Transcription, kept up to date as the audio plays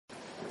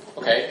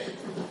Okay,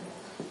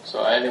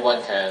 so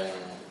anyone can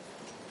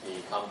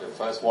become the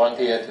first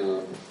volunteer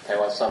to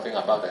tell us something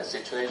about the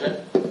situation,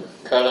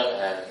 current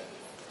and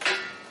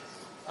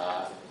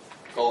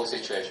goal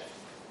situation.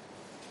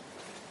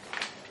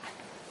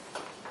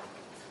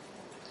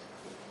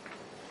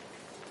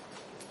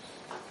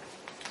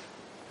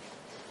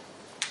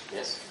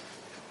 Yes.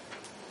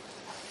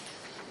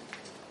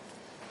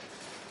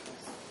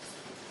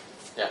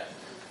 Yeah.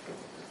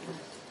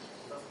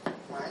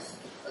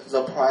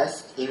 The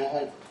price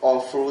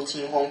of fruits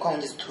in Hong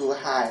Kong is too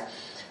high,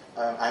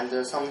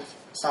 and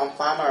some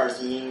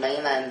farmers in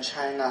mainland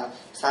China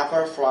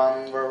suffer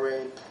from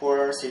very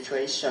poor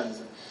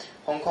situations.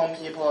 Hong Kong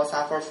people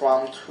suffer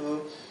from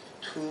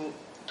too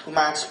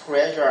much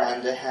pressure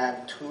and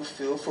have too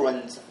few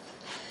friends.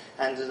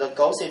 And the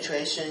goal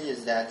situation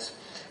is that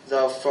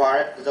the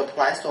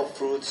price of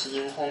fruits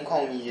in Hong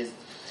Kong is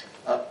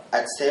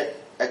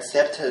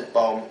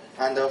acceptable,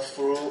 and the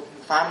fruit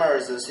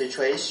farmers'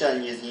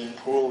 situation is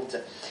improved,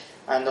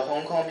 and the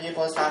Hong Kong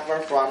people suffer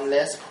from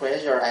less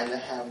pressure and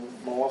have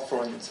more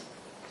friends.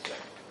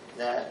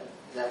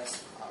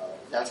 That's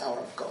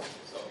our goal.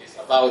 So it's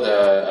about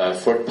the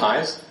fruit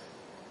pies,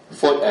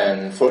 food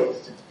and fruit.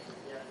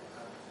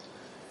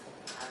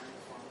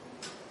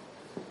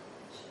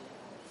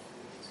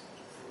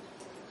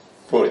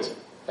 Fruit,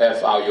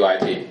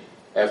 F-R-U-I-T,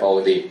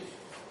 F-O-D,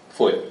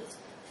 food,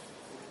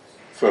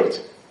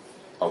 fruit.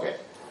 Okay,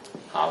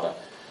 好的,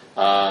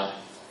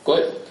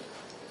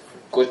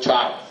 good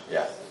job.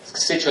 Yeah.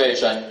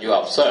 Situation you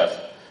observe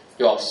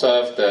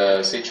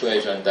the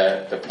situation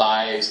that the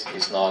price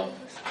is not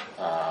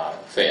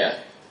fair,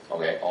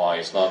 okay, or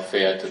it's not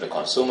fair to the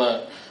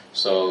consumer.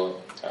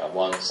 So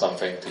want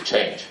something to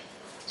change,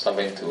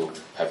 something to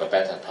have a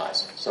better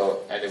price.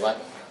 So anyone,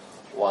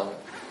 1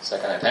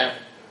 second attempt.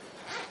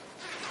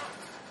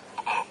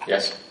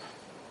 Yes.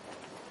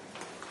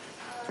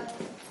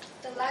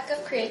 The lack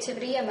of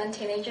creativity among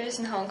teenagers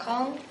in Hong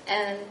Kong,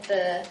 and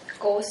the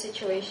goal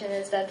situation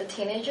is that the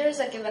teenagers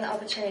are given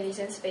opportunities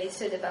and space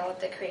to develop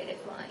their creative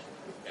mind.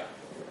 Yeah.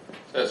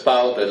 So it's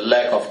about the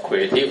lack of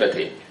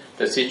creativity.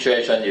 The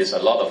situation is a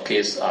lot of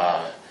kids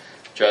are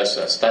just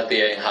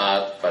studying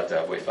hard,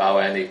 but without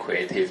any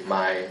creative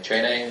mind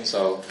training.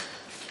 So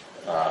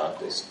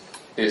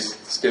this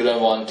student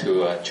want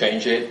to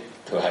change it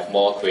to have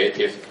more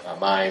creative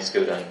mind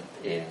student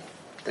in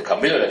the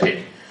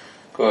community.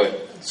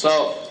 Good.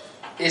 So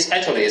it's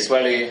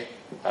very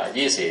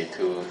easy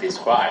to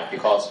describe,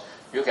 because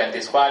you can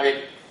describe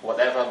it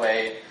whatever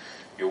way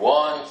you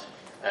want,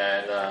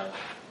 and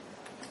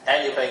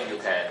anything you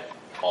can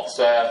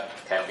observe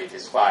can be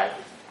described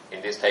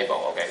in this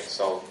table. Okay,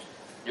 so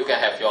you can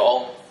have your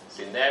own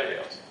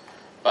scenarios,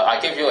 but I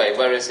give you a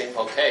very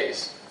simple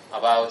case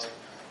about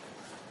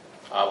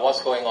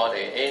what's going on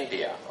in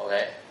India.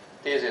 Okay,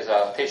 this is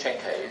a teaching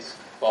case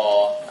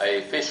for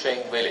a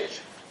fishing village,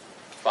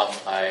 from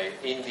an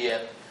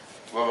Indian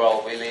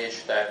rural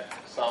village, that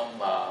some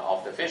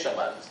of the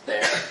fishermen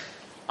there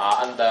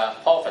are under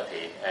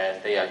poverty,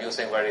 and they are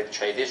using very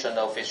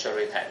traditional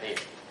fishery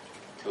technique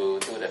to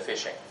do the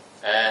fishing.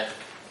 And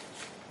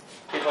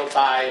people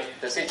die.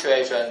 The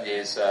situation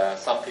is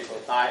some people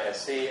die at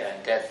sea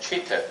and get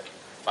treated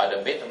by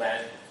the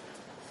middlemen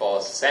for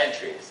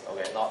centuries.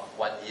 Okay, not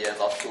 1 year,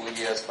 not 2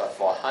 years, but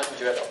for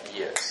hundreds of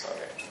years.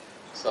 Okay,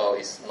 so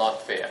it's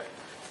not fair.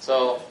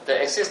 So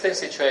the existing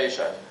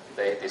situation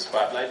they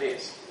describe like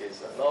this: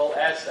 is no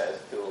access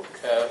to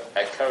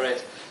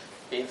accurate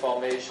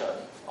information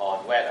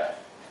on weather,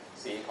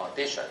 sea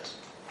conditions,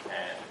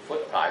 and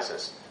food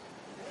prices,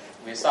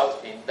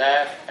 result in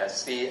death at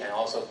sea and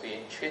also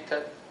being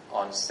treated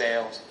on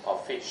sales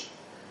of fish.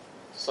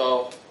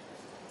 So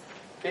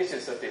this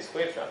is a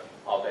description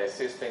of the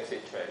existing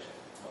situation.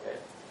 Okay,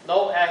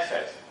 no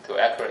access to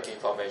accurate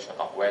information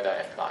of weather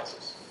and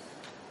prices.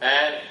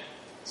 And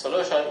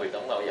solution we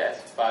don't know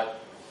yet, but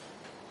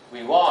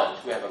we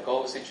want to have a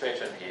goal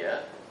situation here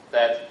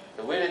that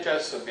the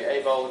villagers should be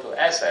able to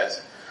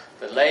access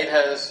the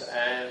latest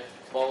and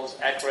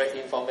most accurate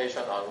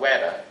information on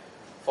weather,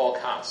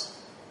 forecasts,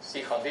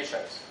 sea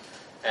conditions,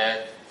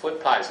 and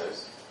food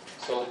prices,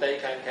 so they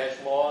can catch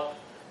more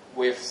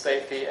with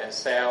safety and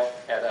sell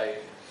at a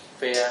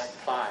fair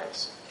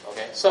price.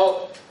 Okay,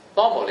 so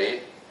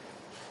normally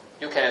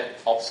you can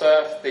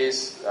observe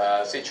this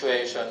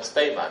situation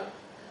statement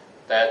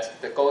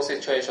that the goal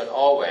situation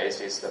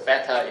always is the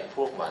better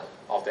improvement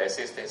of the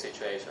existing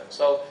situation.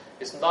 So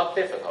it's not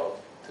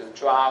difficult to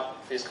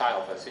draft this kind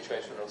of a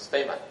situational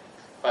statement.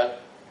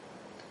 But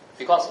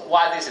because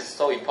why this is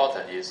so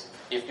important is,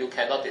 if you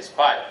cannot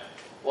describe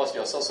what's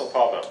your social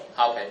problem,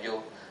 how can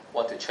you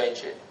want to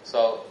change it?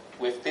 So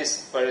with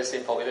this very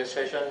simple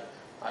illustration,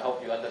 I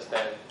hope you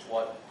understand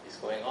what is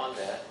going on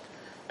there.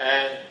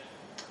 And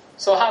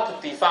so how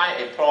to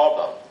define a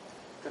problem?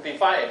 To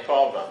define a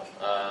problem,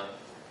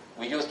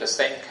 we use the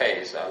same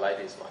case like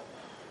this one.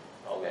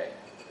 Okay,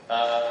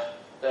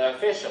 the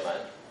fisherman.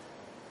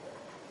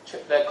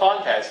 The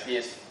context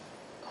is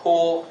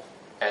who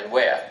and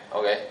where.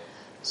 Okay,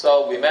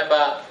 so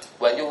remember,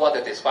 when you want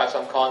to describe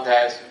some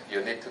context,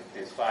 you need to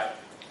describe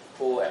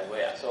who and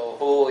where. So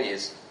who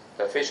is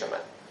the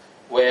fisherman?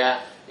 Where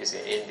is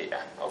in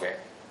India? Okay.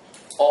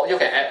 Or you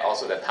can add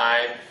also the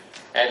time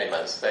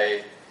elements,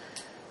 say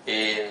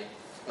in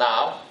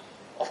now,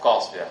 of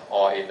course, yeah,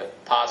 or in the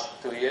past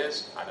 2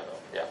 years, I don't know,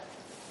 yeah.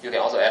 You can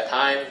also add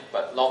time,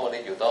 but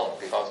normally you don't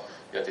because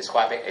you're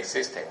describing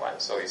existing one.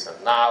 So it's a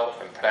now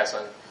and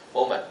present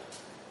moment.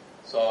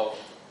 So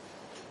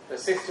the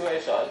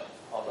situation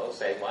of those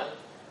same one,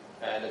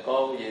 and the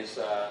goal is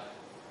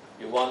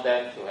you want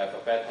them to have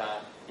a better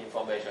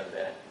information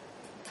there.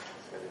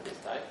 This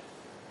type.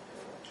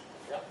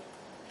 Yeah.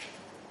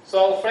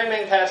 So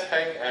framing,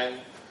 testing, and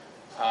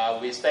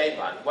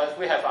restatement. Once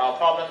we have our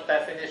problem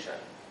definition,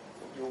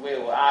 you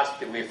will ask,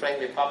 did we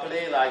frame it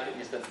properly? Like,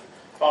 is the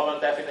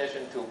problem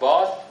definition too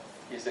broad?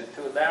 Is it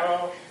too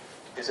narrow?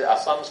 Is it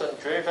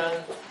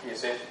assumption-driven?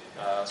 Is it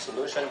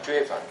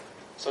solution-driven?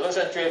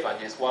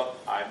 Solution-driven is what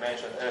I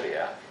mentioned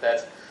earlier,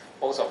 that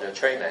most of your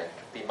training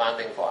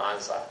demanding for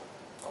answer.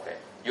 Okay,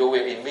 you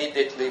will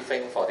immediately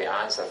think for the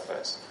answer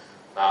first.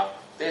 Now,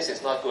 this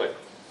is not good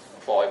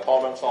for a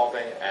problem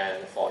solving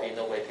and for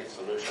innovative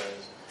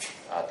solutions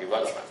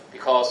development,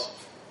 because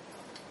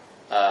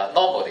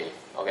normally,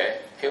 okay,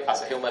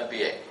 as a human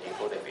being,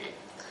 including me,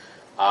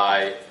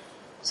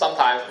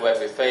 sometimes when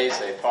we face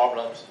a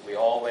problem, we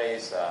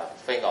always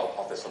think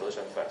of the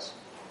solution first,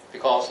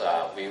 because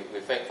we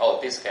think, oh,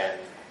 this can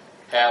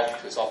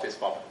help to solve this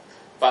problem.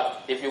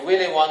 But if you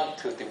really want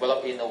to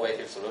develop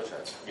innovative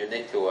solutions, you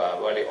need to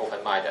really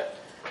open-minded,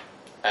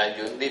 and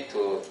you need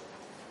to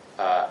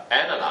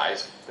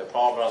analyze the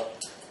problem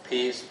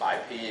piece by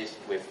piece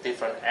with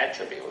different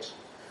attributes.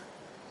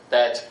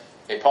 That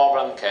a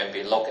problem can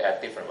be looked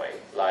at different way,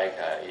 like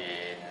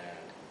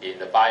in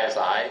the buyer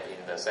side,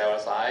 in the seller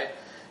side,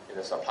 in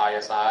the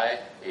supplier side,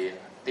 in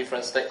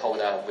different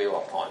stakeholder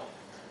viewpoint,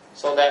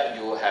 so that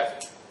you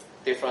have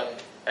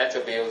different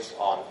attributes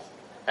on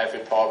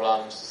every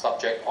problem,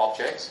 subject,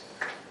 objects,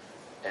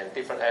 and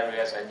different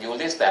areas, and you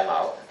list them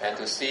out, and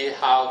to see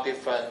how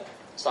different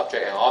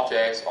subject and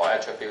objects or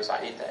attributes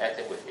are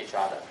interacting with each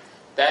other.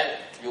 Then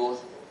you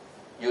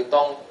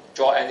don't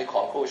draw any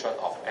conclusion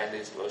of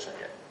any solution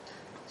yet.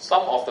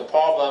 Some of the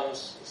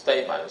problems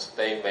statements,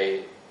 they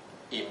may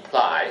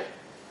imply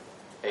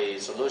a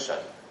solution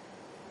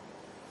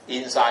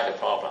inside the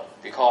problem,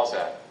 because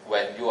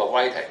when you are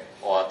writing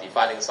or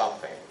defining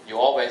something, you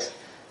always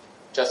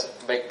just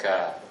make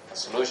a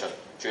solution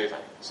driven.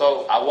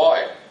 So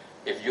avoid,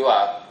 if you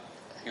have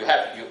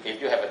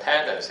a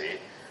tendency,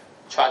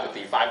 try to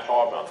define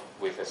problem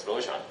with a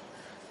solution.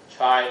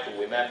 Try to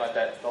remember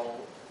that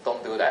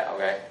don't do that.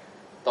 Okay,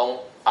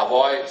 don't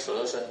avoid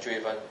solution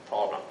driven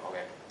problem.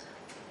 Okay.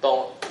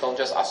 Don't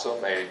just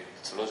assume a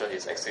solution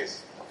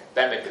exists. Okay.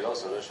 There may be no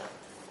solution.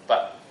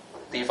 But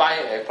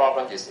defining a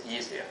problem is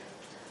easier.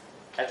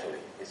 Actually,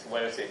 it's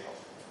very simple.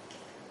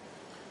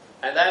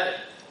 And then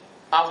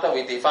after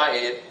we define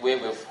it, we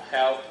will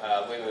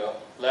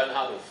learn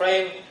how to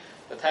frame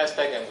the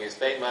testing and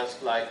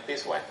restatements like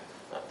this way.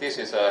 This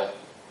is a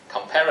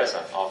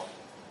comparison of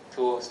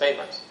two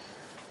statements.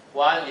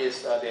 One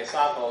is the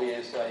example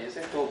is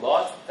it too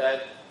broad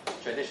that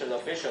traditional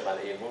fishermen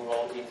in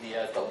rural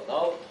India don't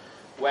know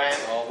when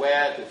or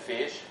where to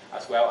fish,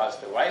 as well as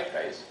the right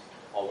place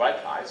or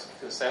right price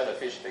to sell the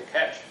fish they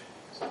catch.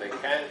 So they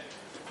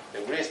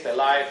risk their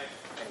life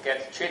and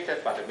get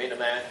treated by the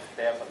middleman,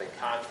 therefore they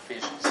can't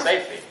fish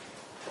safely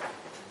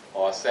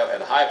or sell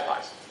at a high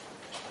price.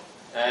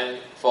 And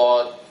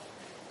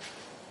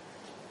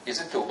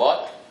is it too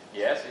broad?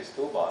 Yes, it's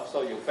too broad.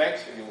 So you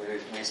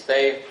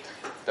restate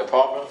the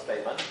problem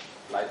statement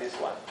like this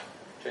one.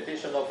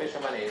 Traditional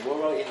fishermen in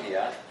rural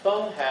India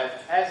don't have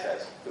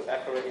access to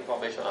accurate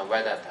information on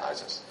weather and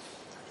prices.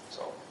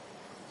 So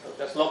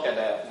just look at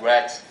the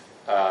red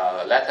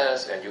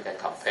letters and you can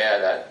compare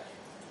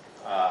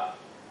that.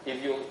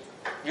 If you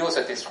use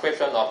a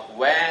description of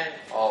when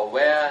or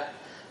where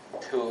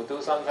to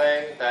do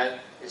something, then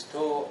it's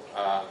too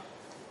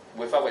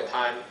without a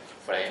time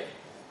frame,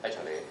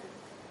 actually,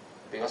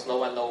 because no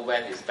one knows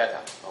when is better.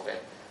 Okay,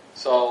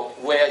 so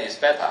where is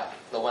better,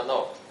 no one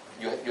knows.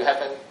 You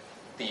haven't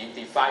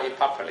define it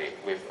properly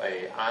with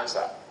an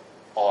answer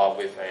or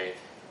with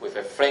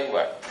a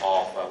framework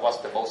of what's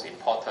the most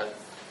important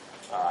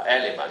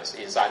elements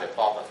inside the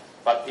problem.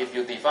 But if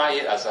you define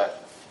it as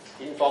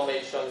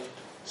information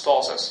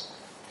sources,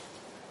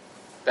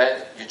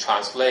 then you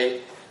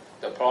translate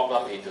the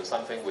problem into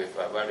something with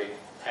very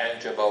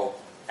tangible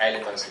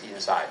elements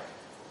inside.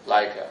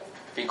 Like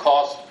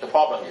because the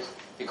problem is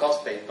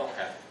because they don't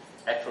have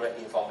accurate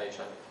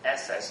information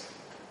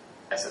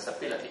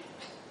accessibility.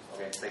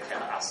 Okay, they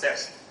cannot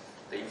access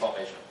the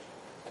information.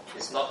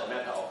 It's not a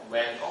matter of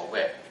when or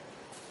where.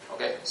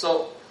 Okay,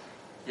 so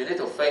you need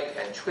to think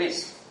and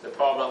twist the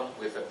problem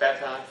with a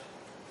better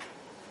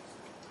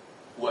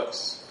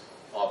works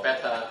or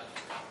better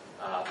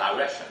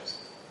directions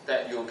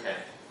that you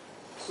can.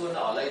 Sooner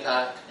or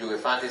later, you will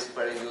find this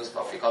very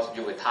useful because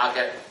you will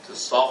target to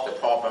solve the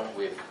problem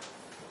with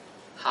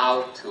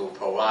how to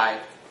provide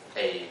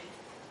a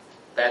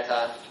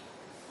better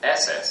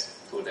access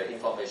to the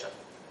information.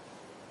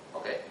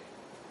 Okay.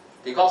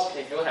 Because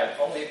if you have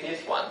only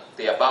this one,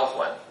 the above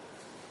one,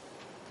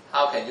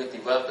 how can you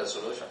develop the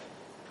solution?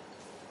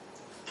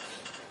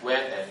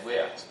 When and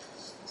where?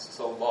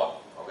 So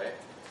what? Okay?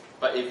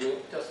 But if you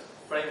just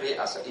frame it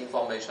as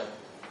information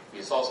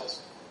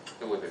resources,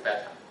 it will be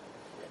better.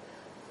 Okay?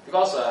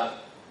 Because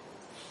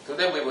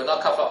today we will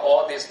not cover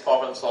all this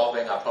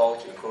problem-solving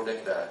approach,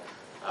 including the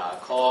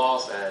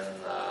cause and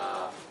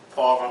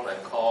problem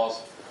and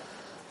cause,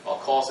 or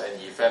cause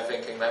and effect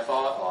thinking method,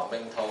 or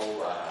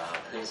mental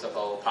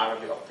principle,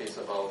 pyramid of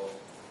principle,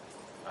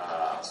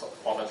 so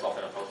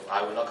problem-solving approach.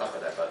 I will not cover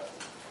that, but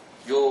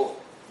you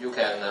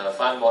can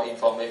find more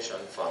information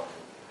from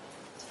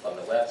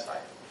the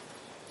website.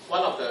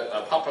 One of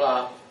the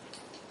popular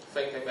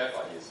thinking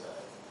method is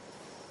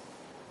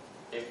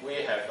if we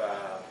have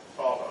a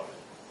problem,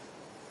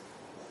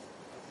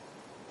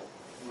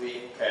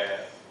 we can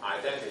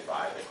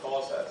identify the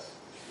causes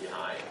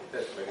behind.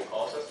 This may be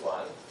causes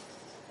 1,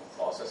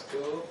 causes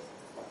 2,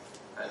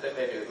 and then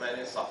maybe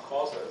many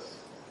sub-causes.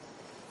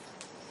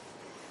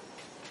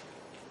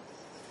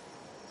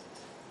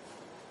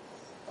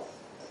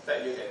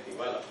 That you can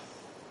develop.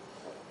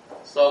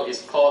 So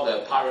it's called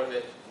the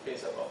pyramid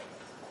principle.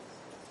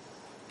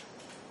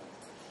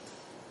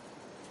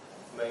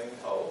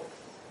 Mental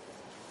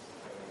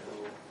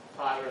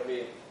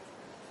pyramid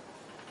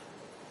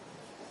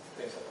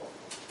principle.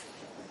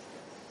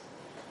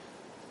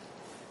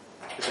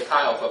 It's a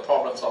kind of a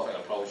problem-solving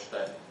approach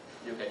that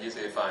you can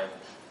easily find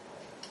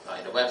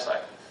in the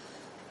website.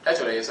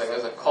 Actually, it's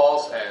a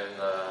cause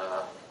and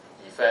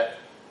effect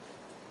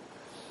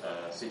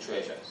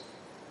situations.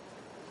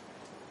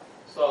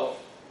 So,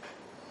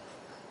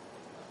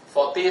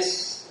 for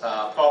this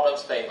problem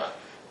statement,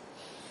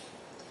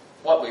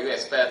 what will you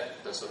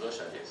expect the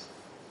solution is?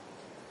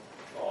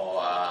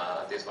 Or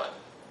this one.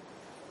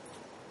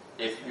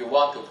 If you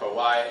want to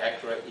provide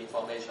accurate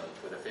information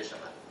to the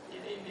fishermen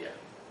in India,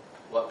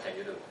 what can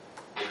you do?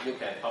 If you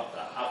can,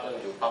 after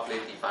you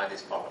publicly define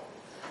this problem,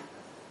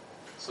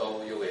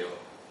 so you will,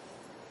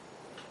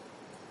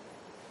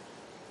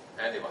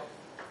 anyone,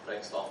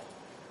 brainstorm.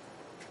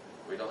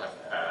 We don't have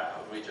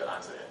a rigid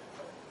answer yet.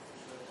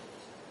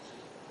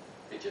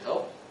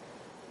 Digital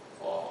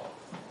or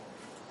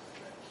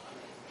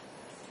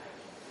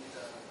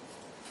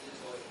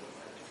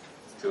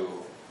to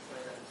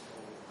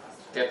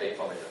get the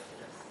information.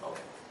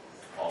 Okay.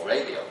 Or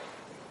radio.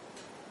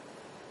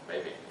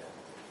 Maybe.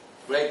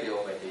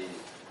 Radio may be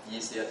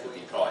easier to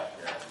deploy.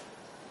 Yeah.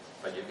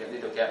 But you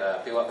need to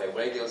build up a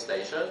radio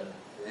station.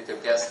 You need to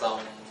get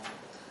some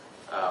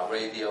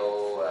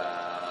radio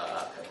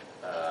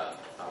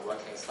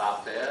working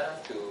staff there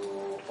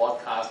to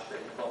broadcast the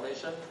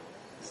information.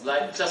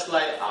 It's just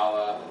like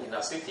in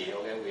our city,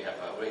 okay, we have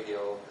a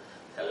radio,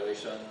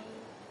 television,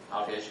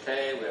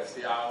 RTHK, we have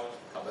CR,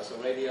 commercial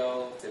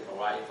radio, they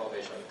provide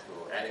information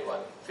to anyone,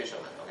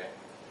 fisherman, okay.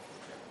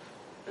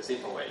 The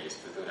simple way is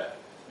to do that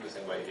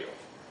using radio.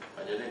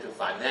 But you need to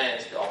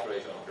finance the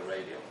operation of the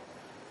radio,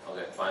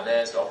 okay,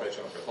 finance the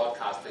operation of the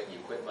broadcasting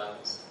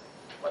equipment,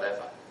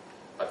 whatever.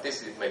 But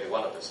this is maybe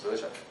one of the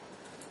solutions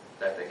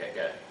that they can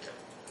get.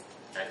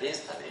 And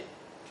instantly,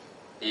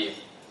 if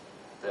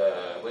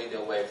the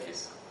radio wave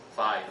is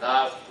far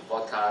enough to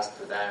broadcast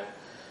to them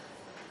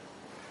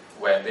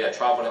when they are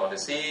traveling on the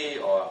sea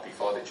or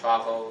before they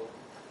travel,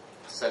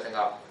 setting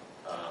up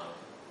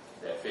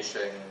their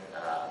fishing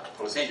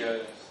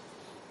procedures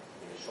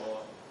in the shore.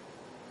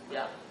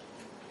 Yeah.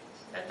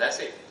 And that's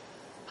it.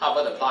 How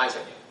about the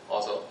pricing?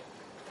 Also,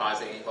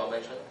 pricing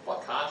information,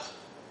 broadcast.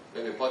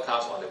 Maybe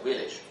broadcast on the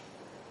village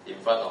in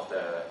front of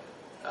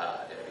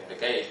in the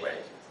gateway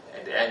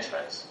and the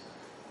entrance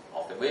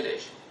of the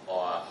village,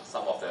 or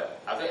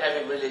I think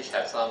every village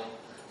has some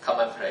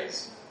common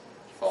place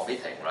for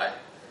meeting, right?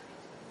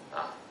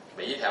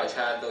 每一条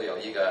村都有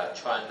一个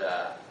村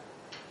的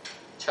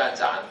村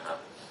长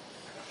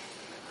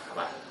係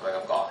咪？係咪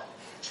咁講？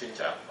村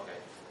長 ，okay.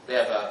 They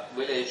have a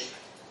village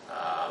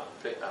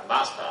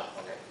master,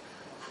 okay,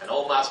 an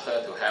old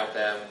master to help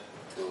them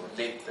to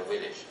lead the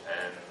village,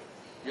 and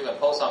you can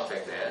post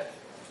something there,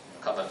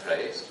 common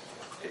place,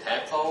 a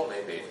temple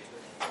maybe,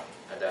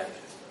 and then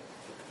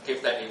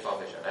give them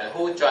information. And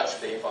who judge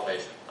the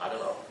information? I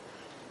don't know.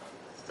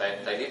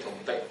 They need to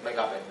make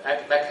up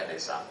a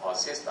mechanism or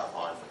system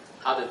on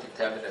how to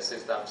determine the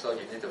system. So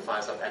you need to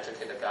find some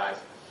educated guys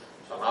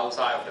from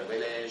outside of the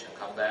village and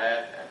come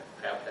back and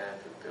help them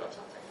to build up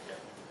something. Yeah.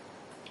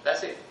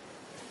 That's it.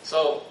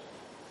 So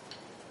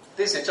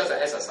this is just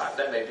an exercise.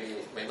 That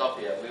may not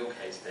be a real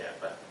case there,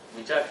 but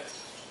we just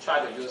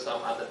try to use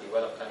some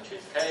underdeveloped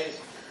countries' case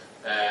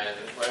and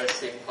very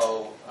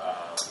simple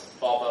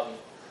problem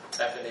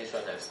definition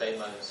and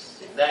statements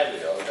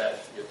scenario that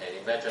you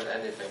can imagine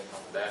anything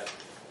from that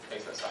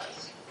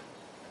exercise.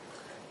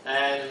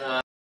 And